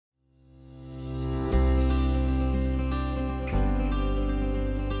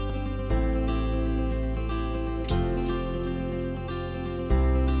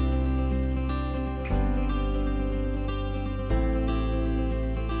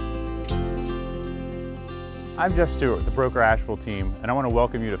I'm Jeff Stewart with the Broker Asheville team, and I want to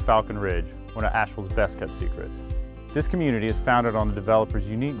welcome you to Falcon Ridge, one of Asheville's best-kept secrets. This community is founded on the developer's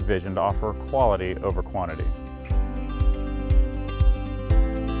unique vision to offer quality over quantity.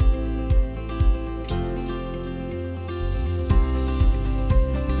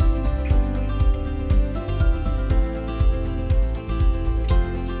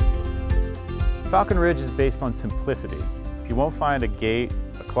 Falcon Ridge is based on simplicity. You won't find a gate,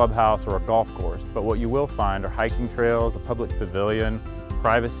 a clubhouse, or a golf course, but what you will find are hiking trails, a public pavilion,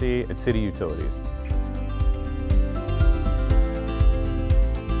 privacy, and city utilities.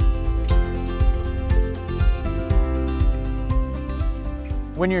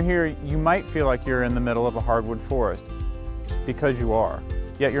 When you're here, you might feel like you're in the middle of a hardwood forest, because you are.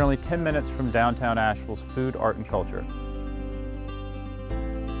 Yet you're only 10 minutes from downtown Asheville's food, art, and culture.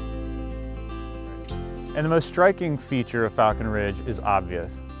 And the most striking feature of Falcon Ridge is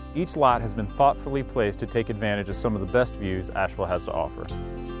obvious. Each lot has been thoughtfully placed to take advantage of some of the best views Asheville has to offer.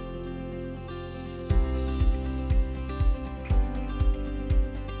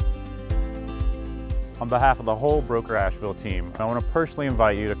 On behalf of the whole Broker Asheville team, I want to personally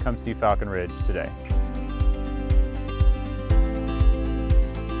invite you to come see Falcon Ridge today.